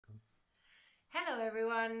Hello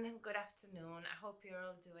everyone, good afternoon. I hope you're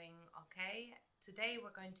all doing okay. Today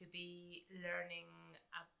we're going to be learning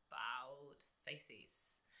about faces.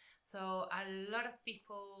 So a lot of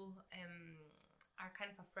people are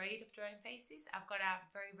kind of afraid of drawing faces. I've got a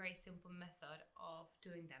very simple method of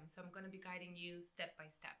doing them. So I'm going to be guiding you step by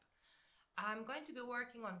step. I'm going to be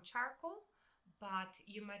working on charcoal, but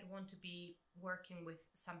you might want to be working with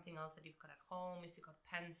something else that you've got at home. If you've got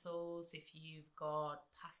pencils, if you've got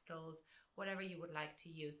pastels, whatever you would like to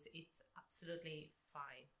use, it's absolutely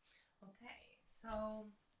fine. Okay, so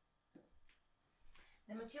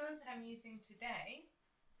the materials that I'm using today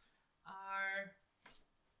are,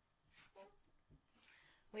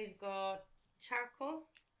 we've got charcoal.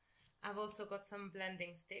 I've also got some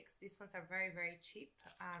blending sticks. These ones are very cheap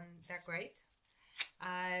and they're great.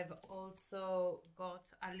 I've also got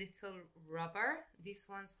a little rubber. These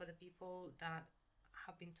ones, for the people that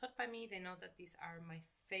have been taught by me, they know that these are my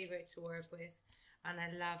favorite to work with, and I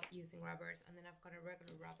love using rubbers. And then I've got a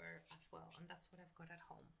regular rubber as well, and that's what I've got at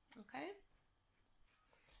home. Okay,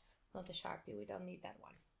 not the Sharpie, we don't need that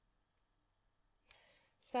one.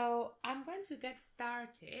 So I'm going to get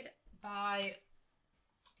started by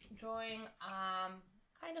drawing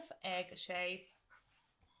kind of egg shape,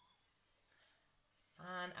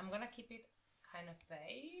 and I'm gonna keep it kind of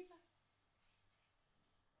vague.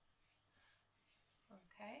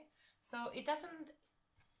 Okay, so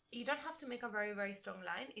you don't have to make a very strong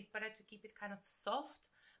line. It's better to keep it kind of soft,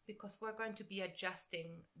 because we're going to be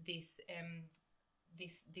adjusting this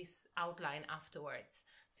this outline afterwards.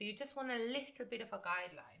 So you just want a little bit of a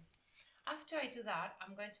guideline. After I do that,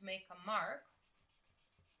 I'm going to make a mark,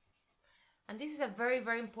 and this is a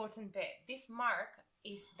very important bit. This mark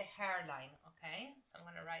is the hairline. Okay, so I'm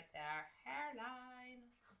going to write there hairline.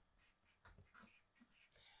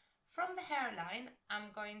 From the hairline,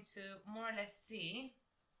 I'm going to more or less see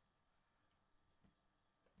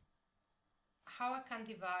how I can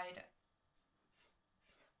divide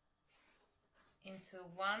into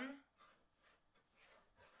one,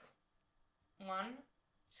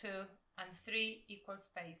 2, and 3 equal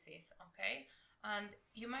spaces. Okay, and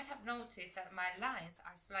you might have noticed that my lines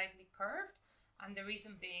are slightly curved, and the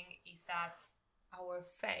reason being is that our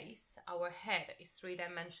face, our head, is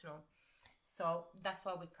 3-dimensional. So that's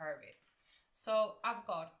why we curve it. So I've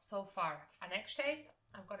got so far an egg shape,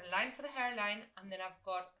 I've got a line for the hairline, and then I've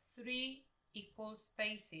got 3 equal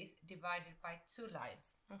spaces divided by 2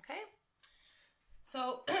 lines. Okay,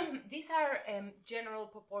 so these are general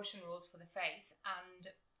proportion rules for the face,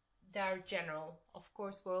 and they're general. Of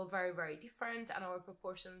course, we're all very different, and our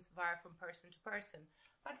proportions vary from person to person,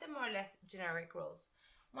 but they're more or less generic rules.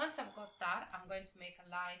 Once I've got that, I'm going to make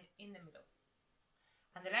a line in the middle.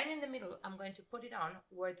 And the line in the middle, I'm going to put it on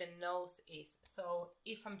where the nose is. So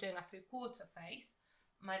if I'm doing a 3/4 face,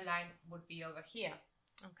 my line would be over here.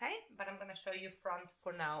 Okay, but I'm going to show you front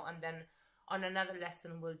for now, and then on another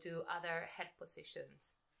lesson we'll do other head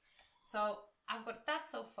positions. So I've got that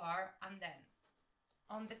so far, and then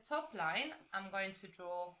on the top line, I'm going to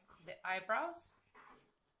draw the eyebrows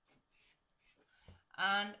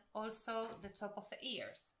and also the top of the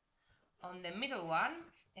ears. On the middle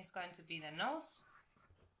one is going to be the nose,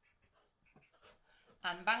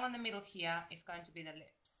 and bang on the middle here is going to be the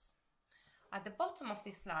lips. At the bottom of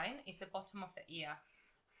this line is the bottom of the ear.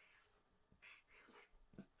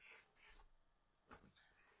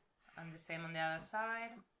 And the same on the other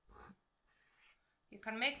side. You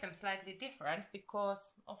can make them slightly different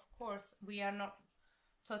because, of course, we are not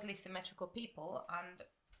totally symmetrical people, and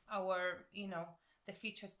our, the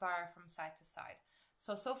features vary from side to side.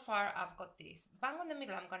 So far I've got this. Bang on the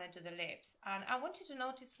middle, I'm going to do the lips. And I want you to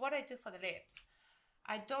notice what I do for the lips.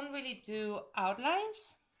 I don't really do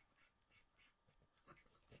outlines.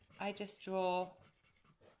 I just draw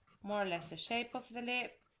more or less the shape of the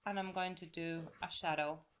lip, and I'm going to do a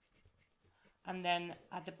shadow. And then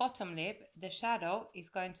at the bottom lip, the shadow is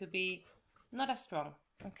going to be not as strong.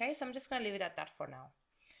 Okay, so I'm just going to leave it at that for now.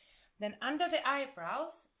 Then under the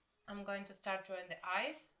eyebrows, I'm going to start drawing the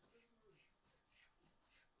eyes.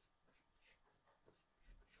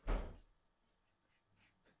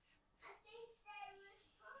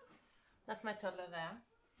 That's my toddler there.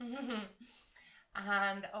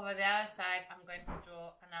 And over the other side, I'm going to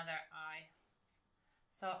draw another eye.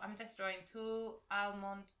 So I'm just drawing 2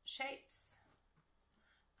 almond shapes,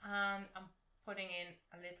 and I'm putting in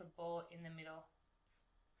a little bow in the middle.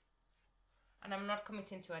 And I'm not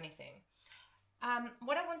committing to anything.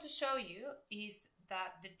 What I want to show you is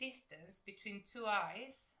that the distance between 2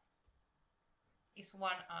 eyes is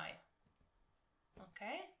 1 eye.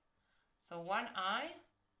 Okay? So 1 eye,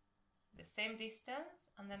 the same distance,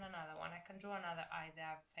 and then another one. I can draw another eye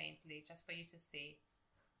there faintly just for you to see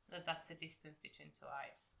that that's the distance between two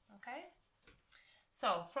eyes. Okay?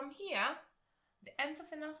 So from here, the ends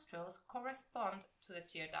of the nostrils correspond to the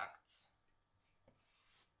tear ducts.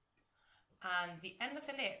 And the end of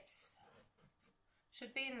the lips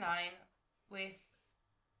should be in line with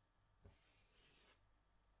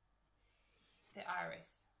the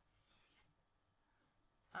iris.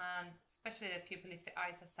 And especially the pupil if the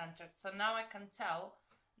eyes are centered. So now I can tell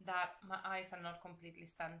that my eyes are not completely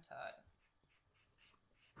centered.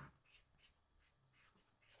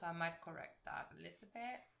 So I might correct that a little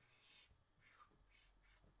bit.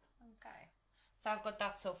 Okay, so I've got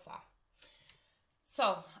that so far.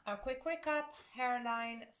 So a quick recap: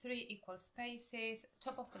 hairline, 3 equal spaces,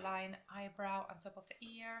 top of the line, eyebrow, and top of the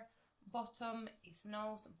ear. Bottom is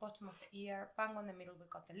nose, bottom of the ear, bang on the middle we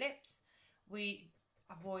got the lips. We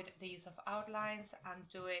avoid the use of outlines and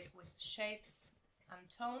do it with shapes and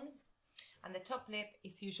tone. And the top lip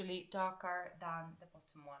is usually darker than the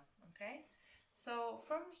bottom one, okay? So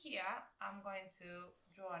from here, I'm going to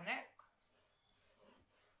draw a neck.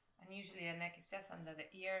 And usually a neck is just under the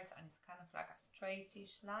ears and it's kind of like a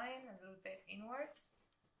straightish line, a little bit inwards.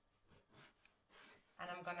 And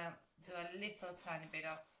I'm gonna do a little tiny bit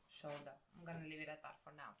of shoulder. I'm gonna leave it at that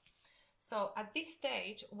for now. So at this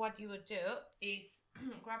stage, what you would do is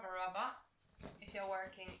grab a rubber, if you're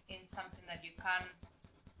working in something that you can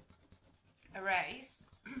erase.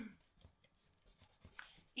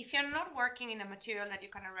 If you're not working in a material that you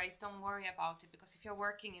can erase, don't worry about it, because if you're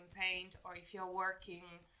working in paint or if you're working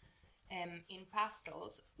in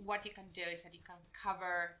pastels, what you can do is that you can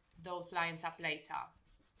cover those lines up later,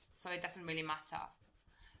 so it doesn't really matter.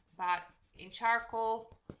 But in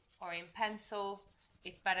charcoal or in pencil,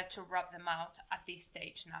 it's better to rub them out at this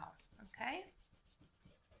stage now, okay?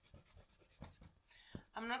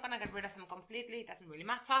 I'm not gonna get rid of them completely, it doesn't really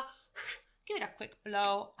matter. Give it a quick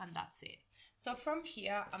blow and that's it. So from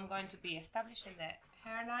here, I'm going to be establishing the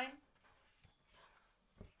hairline.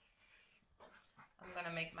 I'm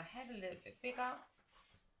gonna make my head a little bit bigger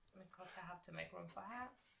because I have to make room for hair.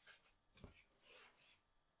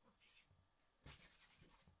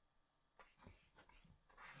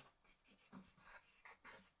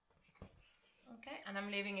 Okay, and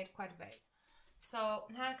I'm leaving it quite vague. So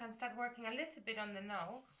now I can start working a little bit on the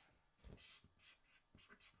nose.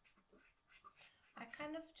 I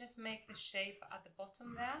kind of just make the shape at the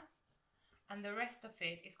bottom there, and the rest of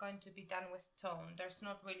it is going to be done with tone. There's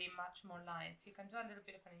not really much more lines. You can do a little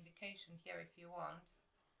bit of an indication here if you want,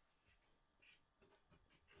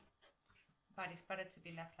 but it's better to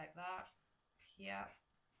be left like that. Here,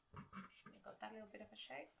 we got that little bit of a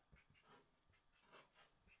shape.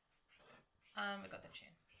 And we got the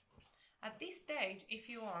chin. At this stage, if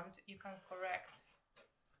you want, you can correct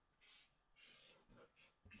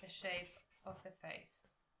the shape of the face.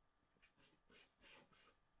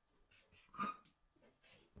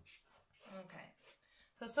 Okay,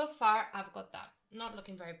 so far I've got that. Not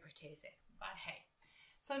looking very pretty, is it? But hey.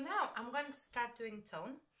 So now I'm going to start doing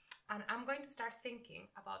tone, and I'm going to start thinking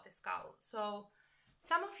about the skull. So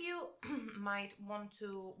some of you might want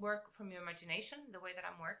to work from your imagination, the way that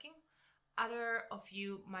I'm working. Other of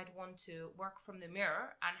you might want to work from the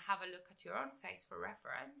mirror and have a look at your own face for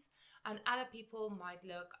reference. And other people might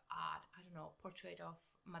look at, I don't know, portrait of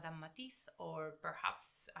Madame Matisse, or perhaps,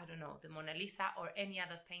 I don't know, the Mona Lisa, or any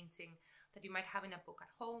other painting that you might have in a book at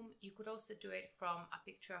home. You could also do it from a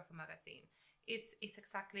picture of a magazine. It's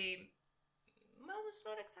exactly, well, it's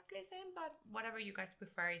not exactly the same, but whatever you guys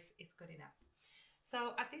prefer is good enough.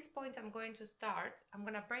 So at this point, I'm going to start. I'm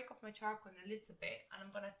going to break off my charcoal a little bit, and I'm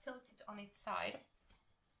going to tilt it on its side.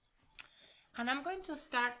 And I'm going to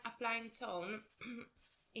start applying tone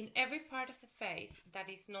in every part of the face that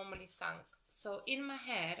is normally sunk. So in my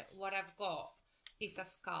head, what I've got is a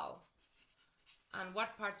skull. And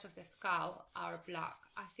what parts of the skull are black.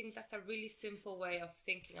 I think that's a really simple way of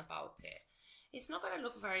thinking about it. It's not going to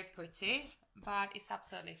look very pretty, but it's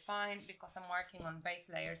absolutely fine because I'm working on base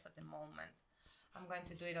layers at the moment. I'm going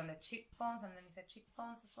to do it on the cheekbones, underneath the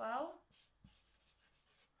cheekbones as well.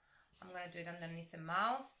 I'm going to do it underneath the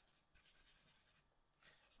mouth.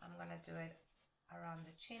 I'm going to do it around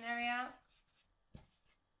the chin area.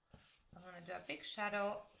 I'm going to do a big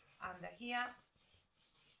shadow under here.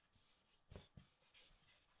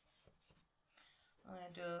 I'm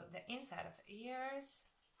going to do the inside of the ears.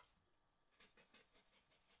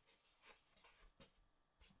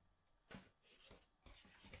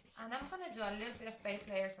 And I'm going to do a little bit of base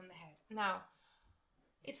layers on the head. Now,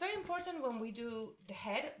 it's very important when we do the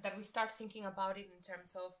head that we start thinking about it in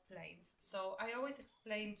terms of planes. So I always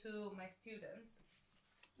explain to my students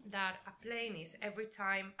that a plane is every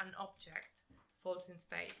time an object folds in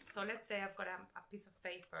space. So let's say I've got a piece of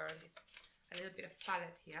paper, a little bit of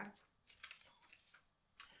palette here,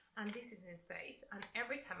 and this is in space, and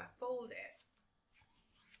every time I fold it,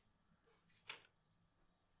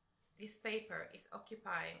 this paper is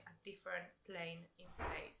occupying a different plane in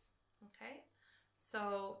space. Okay,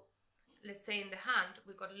 so let's say in the hand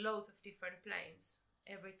we've got loads of different planes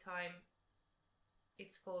every time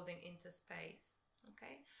it's folding into space.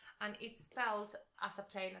 Okay, and it's spelled as a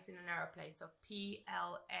plane as in an aeroplane, so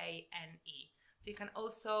P-L-A-N-E. So you can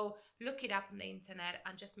also look it up on the internet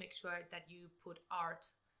and just make sure that you put art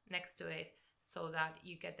next to it so that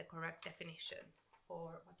you get the correct definition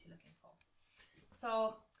for what you're looking for.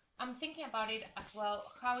 So I'm thinking about it as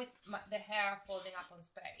well, how is the hair folding up on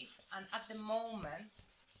space, and at the moment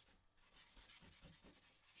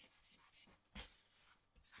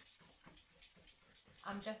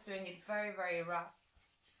I'm just doing it very, very rough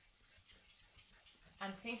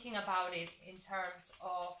and thinking about it in terms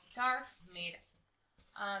of dark, mid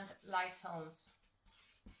and light tones.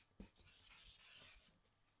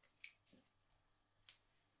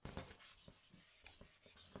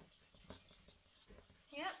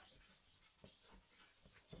 Yeah.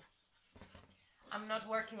 I'm not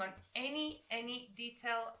working on any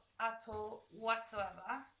detail at all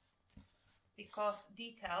whatsoever, because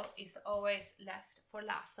detail is always left for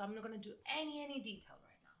last. So I'm not going to do any detail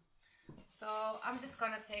right now. So I'm just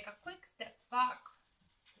going to take a quick step back,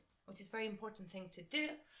 which is a very important thing to do,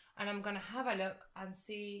 and I'm going to have a look and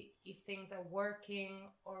see if things are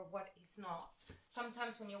working or what is not.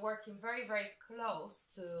 Sometimes when you're working very, very close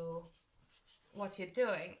to what you're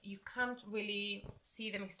doing, you can't really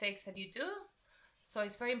see the mistakes that you do. So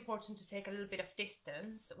it's very important to take a little bit of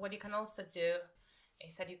distance. What you can also do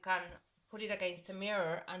is that you can put it against the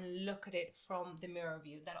mirror and look at it from the mirror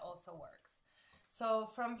view. That also works. So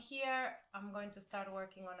from here, I'm going to start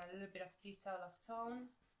working on a little bit of detail of tone.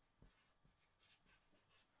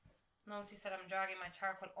 Notice that I'm dragging my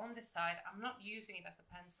charcoal on the side. I'm not using it as a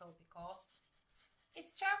pencil because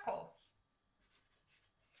it's charcoal.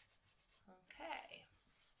 Okay.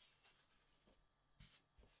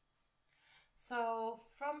 So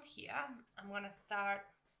from here, I'm going to start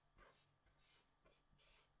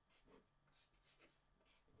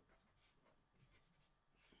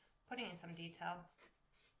putting in some detail.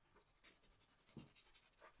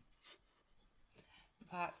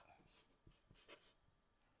 But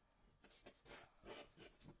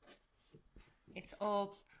it's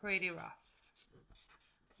all pretty rough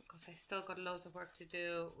because I still got loads of work to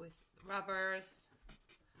do with rubbers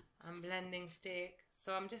and blending stick.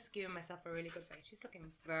 So I'm just giving myself a really good base. She's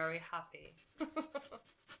looking very happy.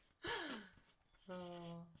 So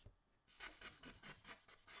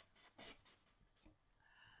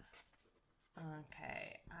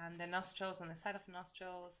okay, and the nostrils, on the side of the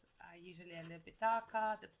nostrils are usually a little bit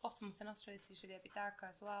darker. The bottom of the nostril is usually a bit darker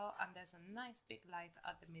as well, and there's a nice big light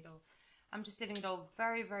at the middle. I'm just leaving it all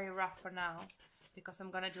very, very rough for now because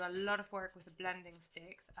I'm going to do a lot of work with the blending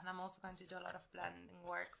sticks, and I'm also going to do a lot of blending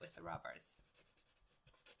work with the rubbers.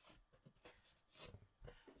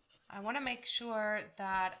 I want to make sure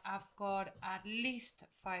that I've got at least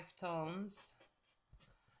 5 tones.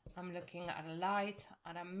 I'm looking at a light,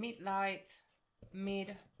 at a mid-light,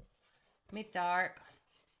 mid-dark,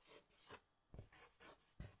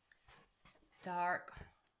 dark.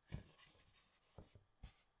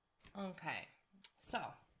 Okay, so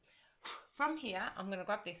from here I'm going to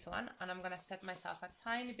grab this one and I'm going to set myself a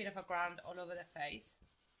tiny bit of a ground all over the face,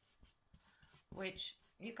 which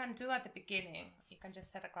you can do at the beginning. You can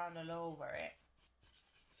just set a ground all over it.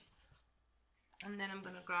 And then I'm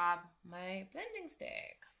going to grab my blending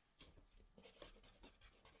stick.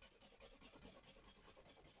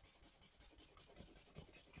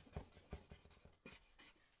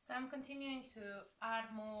 So I'm continuing to add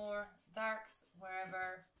more darks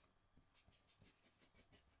wherever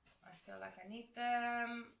I feel like I need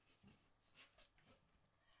them,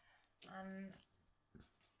 and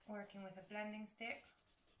working with a blending stick.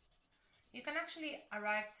 You can actually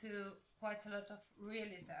arrive to quite a lot of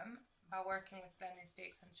realism by working with blending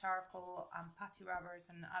sticks and charcoal and putty rubbers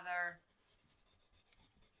and other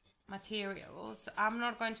materials. I'm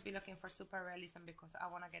not going to be looking for super realism because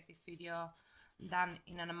I want to get this video done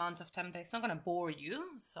in an amount of time that it's not going to bore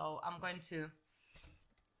you. So I'm going to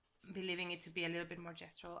be leaving it to be a little bit more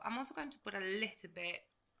gestural. I'm also going to put a little bit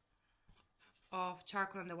of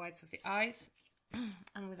charcoal on the whites of the eyes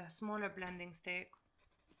and with a smaller blending stick.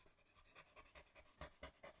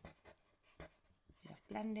 Bit of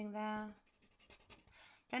blending there.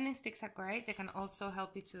 Blending sticks are great. They can also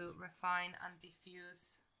help you to refine and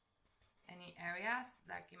diffuse any areas,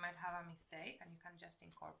 like you might have a mistake, and you can just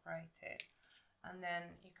incorporate it. And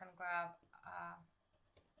then you can grab a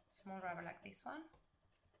small rubber like this one.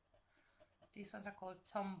 These ones are called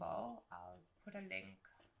Tombow. I'll put a link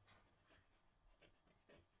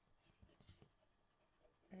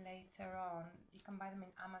later on. You can buy them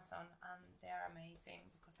in Amazon, and they're amazing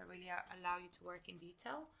because they really allow you to work in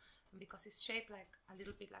detail. And because it's shaped like a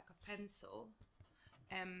little bit like a pencil,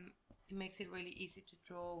 it makes it really easy to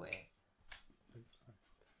draw with.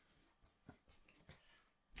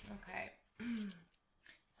 Okay.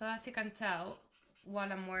 So as you can tell,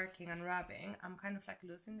 while I'm working and rubbing, I'm kind of like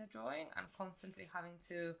losing the drawing and constantly having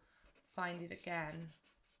to find it again.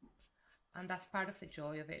 And that's part of the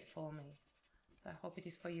joy of it for me. So I hope it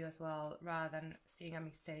is for you as well, rather than seeing a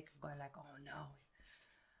mistake and going like, oh no,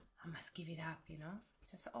 I must give it up, you know?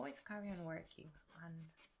 Just always carry on working and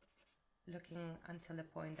looking until the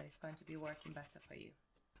point that it's going to be working better for you.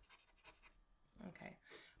 Okay,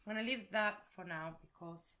 I'm going to leave that for now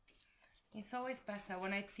because it's always better.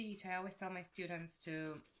 When I teach, I always tell my students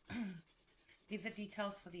to leave the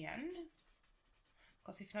details for the end,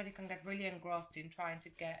 because if not, you can get really engrossed in trying to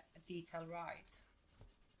get a detail right.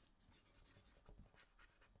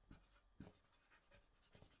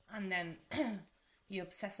 And then you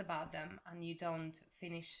obsess about them and you don't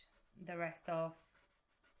finish the rest of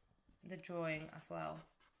the drawing as well.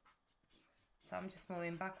 So I'm just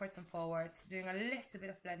moving backwards and forwards, doing a little bit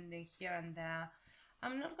of blending here and there.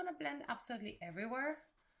 I'm not going to blend absolutely everywhere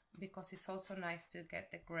because it's also nice to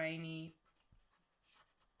get the grainy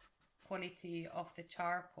quality of the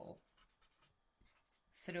charcoal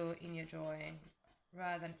through in your drawing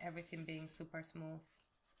rather than everything being super smooth.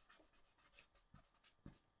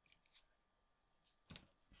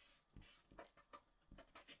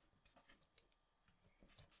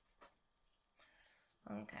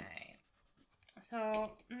 Okay,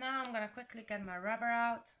 so now I'm gonna quickly get my rubber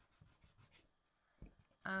out.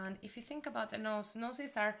 And if you think about the nose,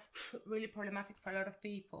 noses are really problematic for a lot of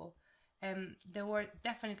people. They were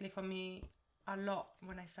definitely for me a lot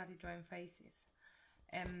when I started drawing faces.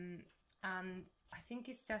 And I think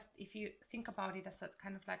it's just, if you think about it as a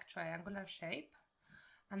kind of like triangular shape,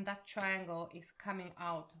 and that triangle is coming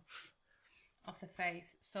out of the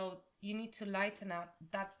face. So you need to lighten up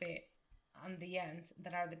that bit on the ends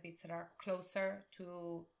that are the bits that are closer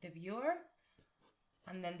to the viewer,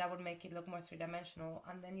 and then that would make it look more three-dimensional.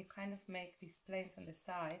 And then you kind of make these planes on the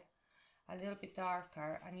side a little bit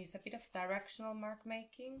darker and use a bit of directional mark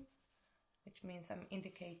making, which means I'm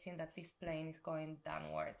indicating that this plane is going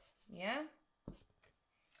downwards. Yeah,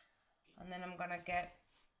 and then I'm gonna get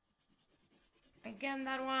again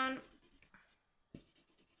that one.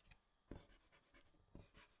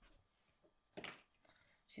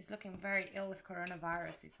 She's looking very ill with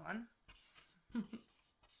coronavirus, this one.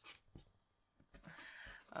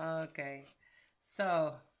 Okay,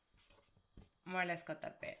 so more or less got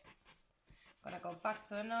that bit. Gonna go back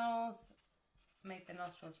to the nose, make the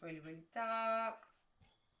nostrils really, really dark.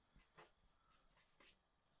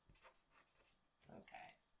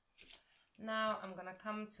 Okay, now I'm gonna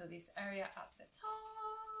come to this area at the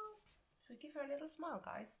top. Should we give her a little smile,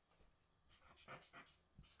 guys?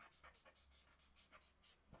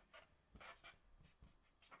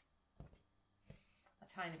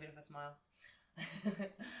 Tiny bit of a smile.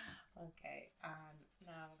 Okay, and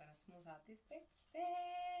now I'm gonna smooth out these bits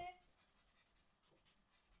there.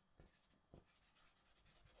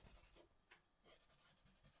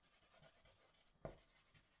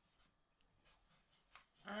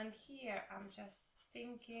 And here I'm just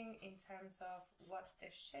thinking in terms of what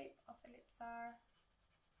the shape of the lips are,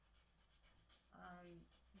 and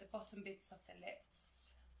the bottom bits of the lips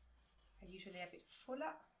are usually a bit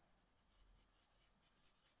fuller.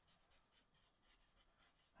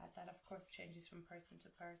 But that of course changes from person to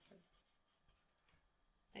person.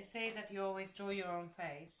 They say that you always draw your own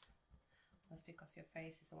face. That's because your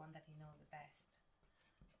face is the one that you know the best.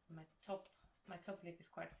 My top lip is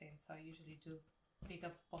quite thin, so I usually do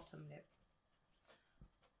bigger bottom lip.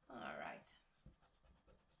 Alright.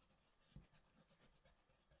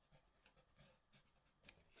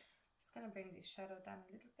 Just gonna bring this shadow down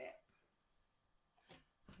a little bit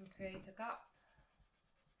and create a gap.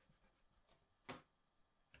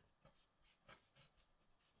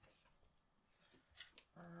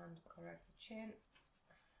 And correct the chin.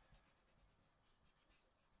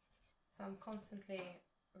 So I'm constantly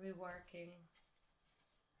reworking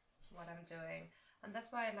what I'm doing, and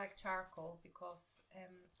that's why I like charcoal, because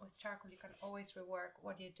with charcoal you can always rework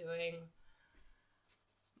what you're doing.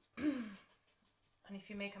 And if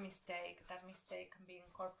you make a mistake, that mistake can be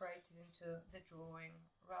incorporated into the drawing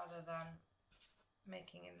rather than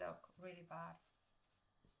making it look really bad.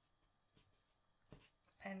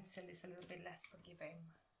 Pencil is a little bit less forgiving,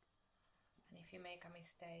 and if you make a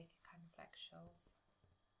mistake, it kind of like shows.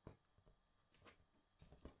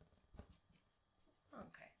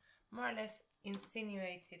 Okay, more or less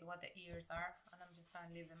insinuated what the ears are, and I'm just going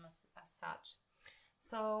to leave them as such.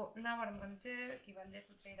 So now what I'm going to do, give a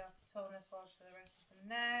little bit of tone as well to the rest of the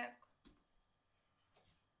neck.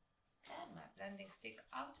 And my blending stick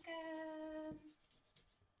out again.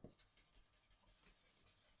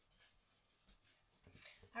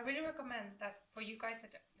 I really recommend that for you guys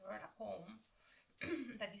that you're at home,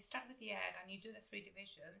 that you start with the egg and you do the 3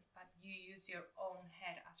 divisions, but you use your own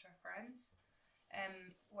head as reference.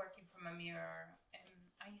 Working from a mirror.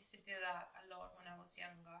 I used to do that a lot when I was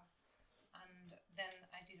younger, and then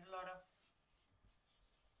I did a lot of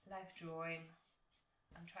life drawing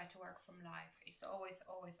and try to work from life. It's always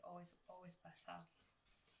better.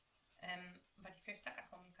 But if you're stuck at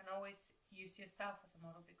home, you can always use yourself as a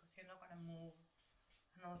model because you're not going to move,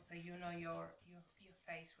 and also you know your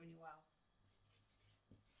face really well.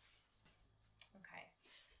 Okay,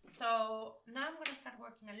 so now I'm going to start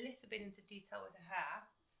working a little bit into detail with the hair.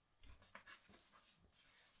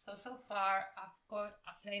 So far I've got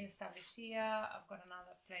a plane established here, I've got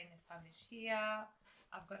another plane established here,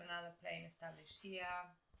 I've got another plane established here,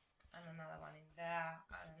 and another one in there,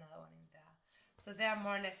 and another one in there. So there,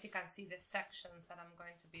 more or less, you can see the sections that I'm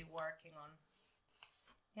going to be working on.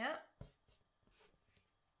 Yeah?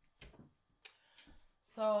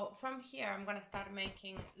 So from here, I'm going to start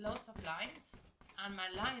making loads of lines, and my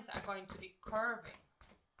lines are going to be curving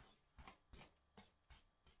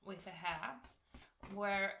with the hair.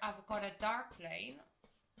 Where I've got a dark plane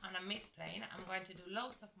and a mid plane, I'm going to do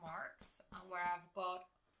loads of marks, and where I've got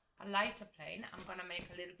a lighter plane, I'm going to make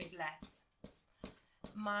a little bit less.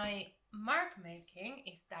 My mark making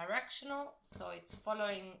is directional, so it's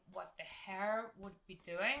following what the hair would be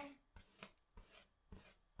doing,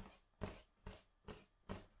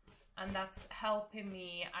 and that's helping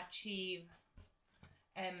me achieve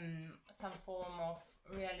some form of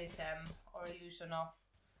realism or illusion of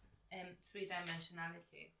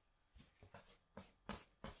 3-dimensionality.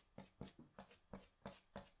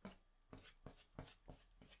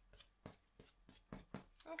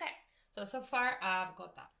 Okay, so far I've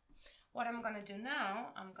got that. What I'm going to do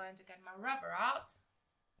now, I'm going to get my rubber out.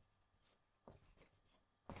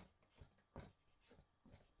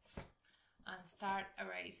 And start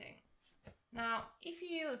erasing. Now, if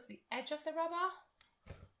you use the edge of the rubber,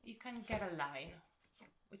 you can get a line,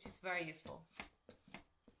 which is very useful.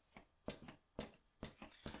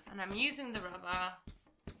 And I'm using the rubber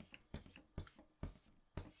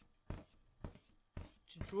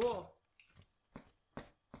to draw.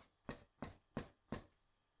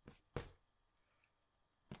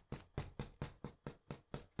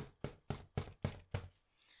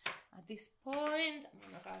 At this point, I'm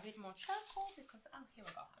going to grab a bit more charcoal because, oh, here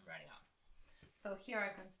we go, I'm running out. So here I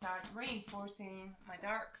can start reinforcing my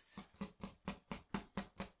darks.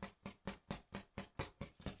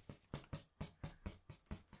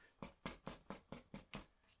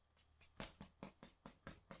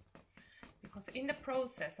 Because in the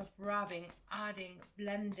process of rubbing, adding,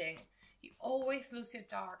 blending, you always lose your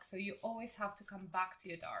darks, so you always have to come back to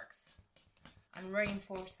your darks and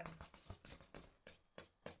reinforce them.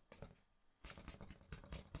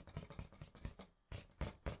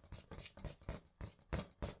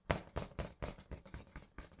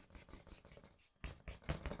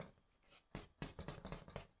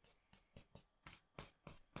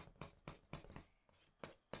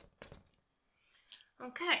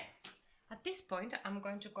 Okay, at this point I'm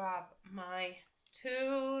going to grab my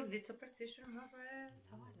 2 little precision rubbers.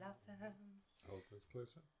 Oh, I love them. Hold this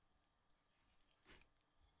closer.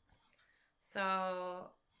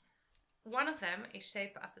 So one of them is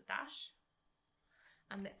shaped as a dash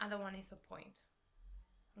and the other one is a point.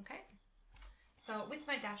 Okay, so with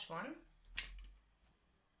my dash one,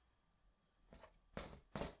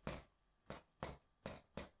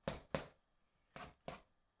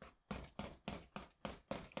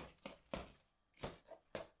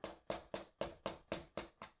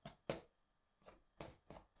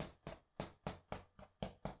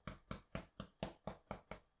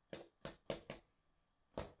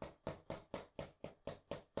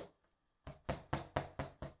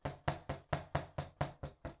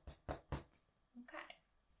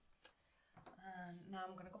 now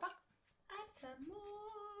I'm gonna go back. Add some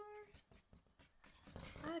more.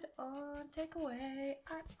 Add on, take away.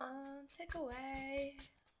 Add on, take away.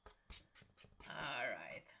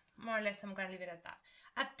 Alright. More or less I'm gonna leave it at that.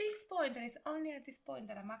 At this point, and it's only at this point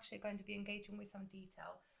that I'm actually going to be engaging with some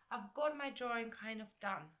detail. I've got my drawing kind of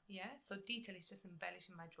done, yeah? So detail is just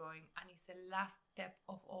embellishing my drawing, and it's the last step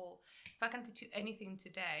of all. If I can teach you anything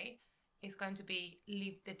today, it's going to be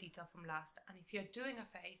leave the detail from last. And if you're doing a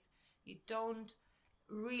face, you don't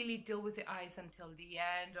really deal with the eyes until the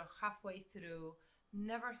end or halfway through.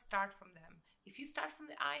 Never start from them. If you start from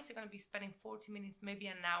the eyes, you're going to be spending 40 minutes, maybe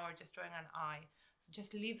an hour just drawing an eye. So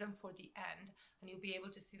just leave them for the end, and you'll be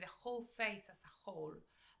able to see the whole face as a whole,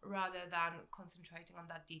 rather than concentrating on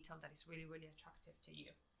that detail that is really, really attractive to you.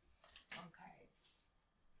 Okay.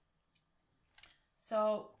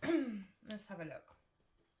 So let's have a look.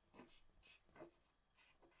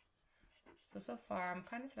 So far I'm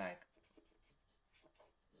kind of like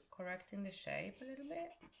correcting the shape a little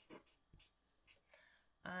bit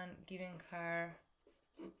and giving her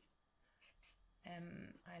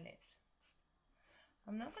eyelids.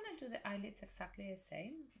 I'm not going to do the eyelids exactly the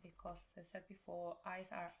same because, as I said before, eyes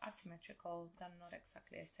are asymmetrical, they're not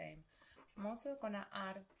exactly the same. I'm also going to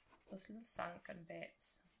add those little sunken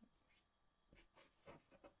bits.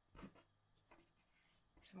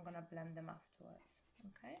 So I'm going to blend them afterwards,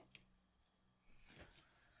 okay?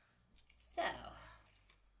 So,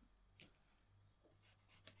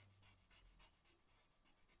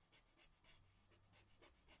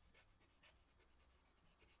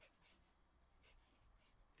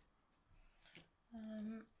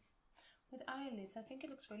 with eyelids, I think it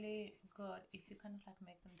looks really good if you kind of like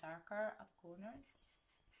make them darker at corners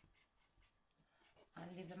and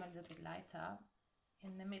leave them a little bit lighter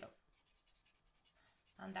in the middle.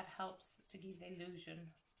 And that helps to give the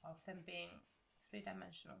illusion of them being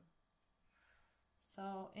three-dimensional.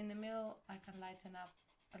 So in the middle, I can lighten up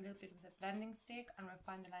a little bit with a blending stick and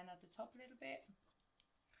refine the line at the top a little bit.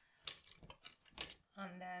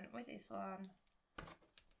 And then with this one,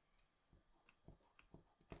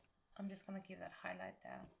 I'm just going to give that highlight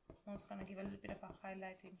there. I'm also going to give a little bit of a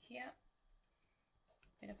highlight in here,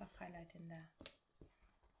 a bit of a highlight in there,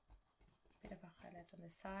 a bit of a highlight on the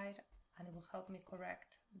side, and it will help me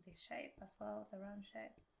correct this shape as well, the round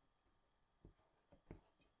shape.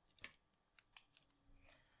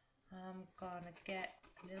 I'm gonna get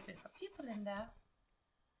a little bit of a pupil in there,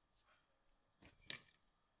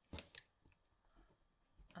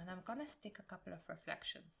 and I'm gonna stick a couple of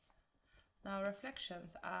reflections. Now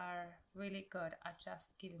reflections are really good at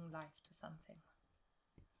just giving life to something.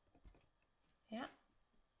 Yeah.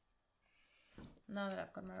 Now that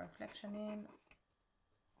I've got my reflection in,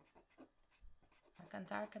 I can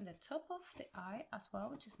darken the top of the eye as well,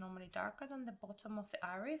 which is normally darker than the bottom of the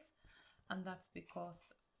iris, and that's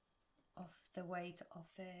because of the weight of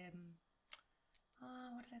the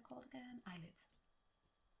what are they called again? Eyelids.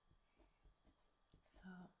 So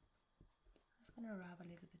I'm just going to rub a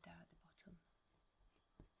little bit there at the bottom.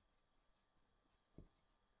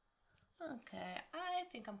 Okay, I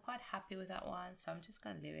think I'm quite happy with that one, so I'm just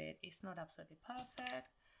going to leave it. It's not absolutely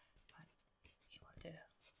perfect, but it will do.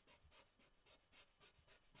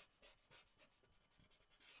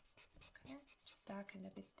 Okay, just darken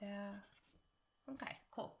a bit there. Okay,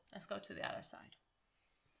 cool. Let's go to the other side.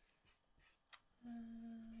 A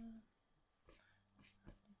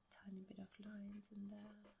tiny bit of lines in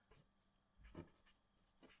there.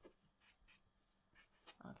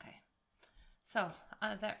 Okay. So,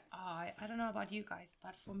 other eye. I don't know about you guys,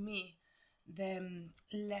 but for me, the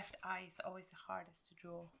left eye is always the hardest to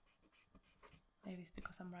draw. Maybe it's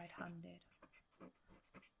because I'm right-handed.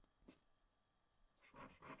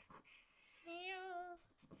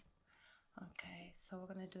 Okay, so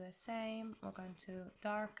we're going to do the same. We're going to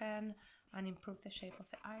darken and improve the shape of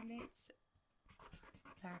the eyelids.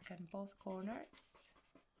 Darken both corners.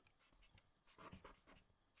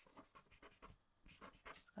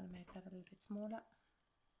 Just going to make that a little bit smaller.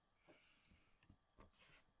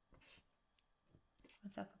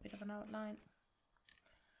 Myself a bit of an outline.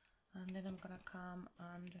 And then I'm going to come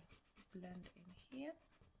and blend in here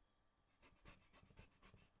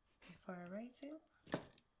before erasing.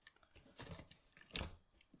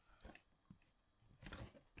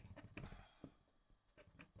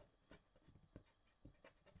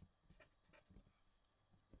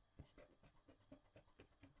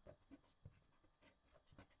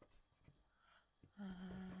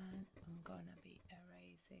 And I'm gonna be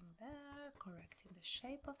erasing there, correcting the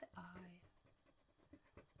shape of the eye.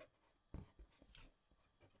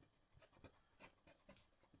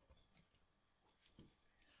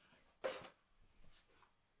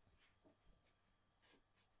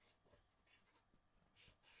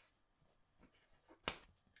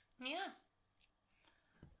 Yeah.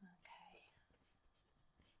 Okay.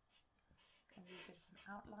 Can we get some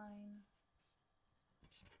outline?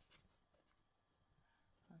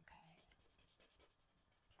 Okay.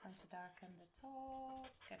 I'm going to darken the top,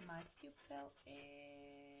 get my pupil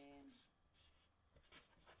in.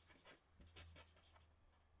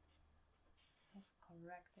 Let's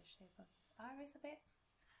correct the shape of his iris a bit.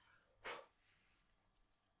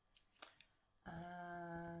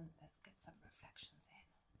 And let's get some reflections in.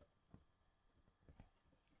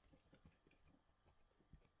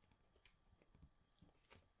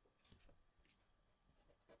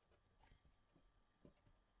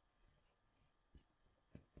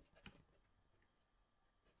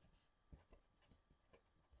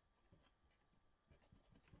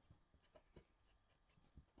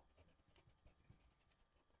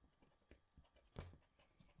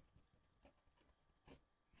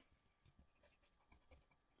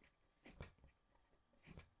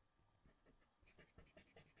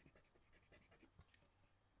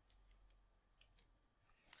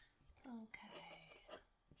 Okay,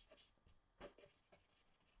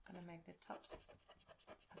 gonna make the tops a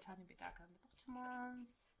tiny bit darker than the bottom ones.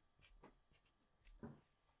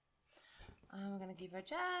 I'm gonna give her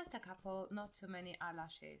just a couple, not too many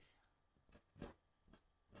eyelashes.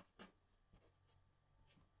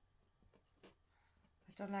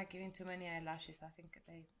 I don't like giving too many eyelashes. I think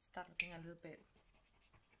they start looking a little bit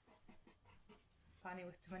funny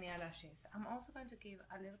with too many eyelashes. I'm also going to give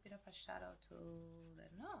a little bit of a shadow to the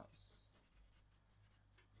nose,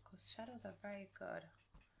 because shadows are very good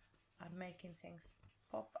at making things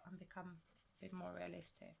pop and become a bit more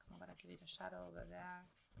realistic. I'm gonna give it a shadow over there,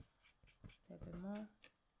 a little bit more.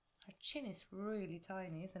 Her chin is really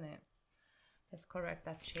tiny, isn't it? Let's correct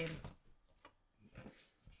that chin.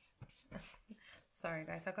 Sorry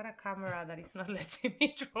guys, I got a camera that is not letting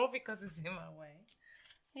me draw because it's in my way.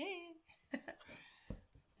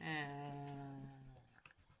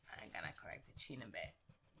 I'm gonna correct the chin a bit.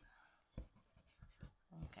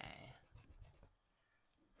 Okay.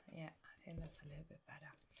 Yeah, I think that's a little bit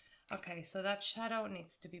better. Okay, so that shadow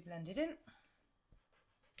needs to be blended in.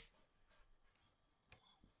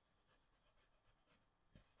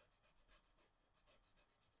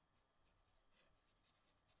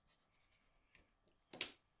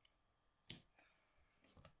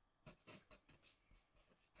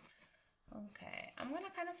 Okay, I'm gonna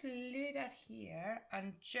kind of leave it here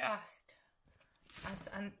and just as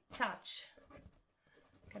a touch,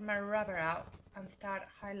 get my rubber out and start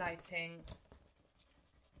highlighting.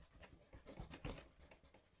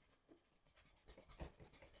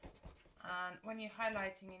 And when you're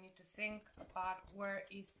highlighting, you need to think about where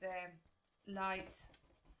is the light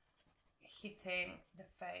hitting the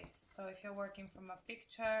face. So if you're working from a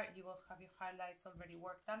picture, you will have your highlights already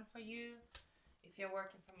work done for you. If you're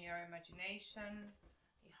working from your imagination,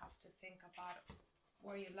 you have to think about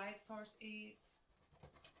where your light source is.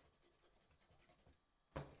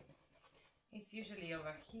 It's usually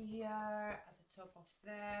over here, at the top of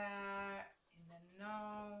there, in the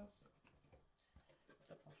nose,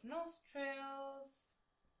 top of nostrils,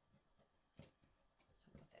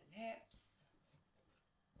 top of the lips.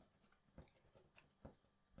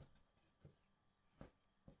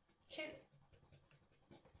 Chin.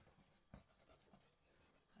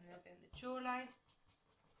 A little bit in the jawline.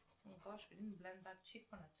 Oh gosh, we didn't blend that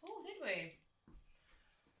cheekbone at all, did we?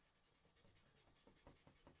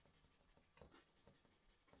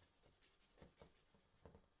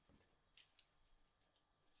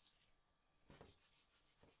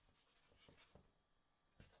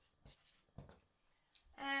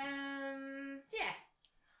 Yeah,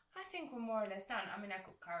 I think we're more or less done. I mean, I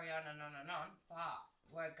could carry on and on and on, but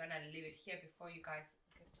we're gonna leave it here before you guys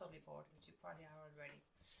get totally bored, which you probably are already.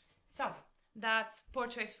 So that's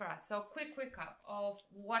portraits for us. So quick recap of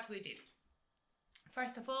what we did.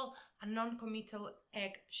 First of all, a non-committal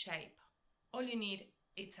egg shape. All you need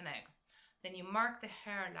is an egg. Then you mark the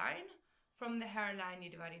hairline. From the hairline, you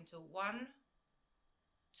divide into 1,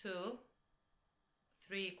 2,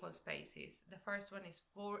 3 equal spaces. The first one is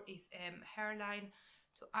hairline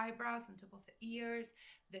to eyebrows on top of the ears.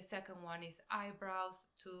 The second one is eyebrows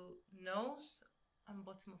to nose and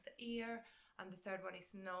bottom of the ear. And the third one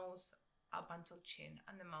is nose up until chin.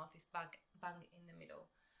 And the mouth is bang in the middle.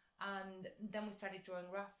 And then we started drawing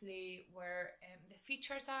roughly where the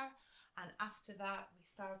features are. And after that, we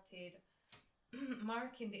started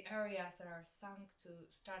marking the areas that are sunk to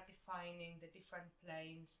start defining the different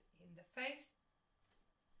planes in the face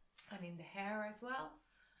and in the hair as well.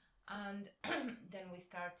 And then we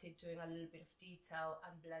started doing a little bit of detail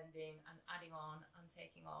and blending and adding on and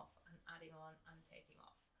taking off and adding on and taking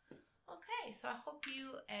off. Okay, so I hope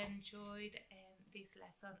you enjoyed this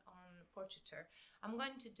lesson on portraiture. I'm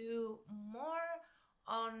going to do more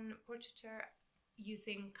on portraiture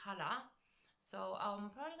using color. So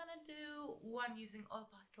I'm probably gonna do one using oil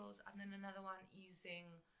pastels and then another one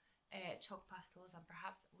using chalk pastels, and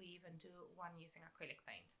perhaps we even do one using acrylic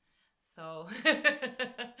paint. So,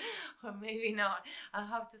 or maybe not. I'll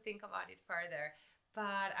have to think about it further.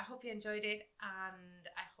 But I hope you enjoyed it, and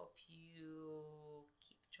I hope you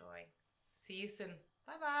keep drawing. See you soon.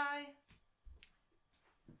 Bye bye.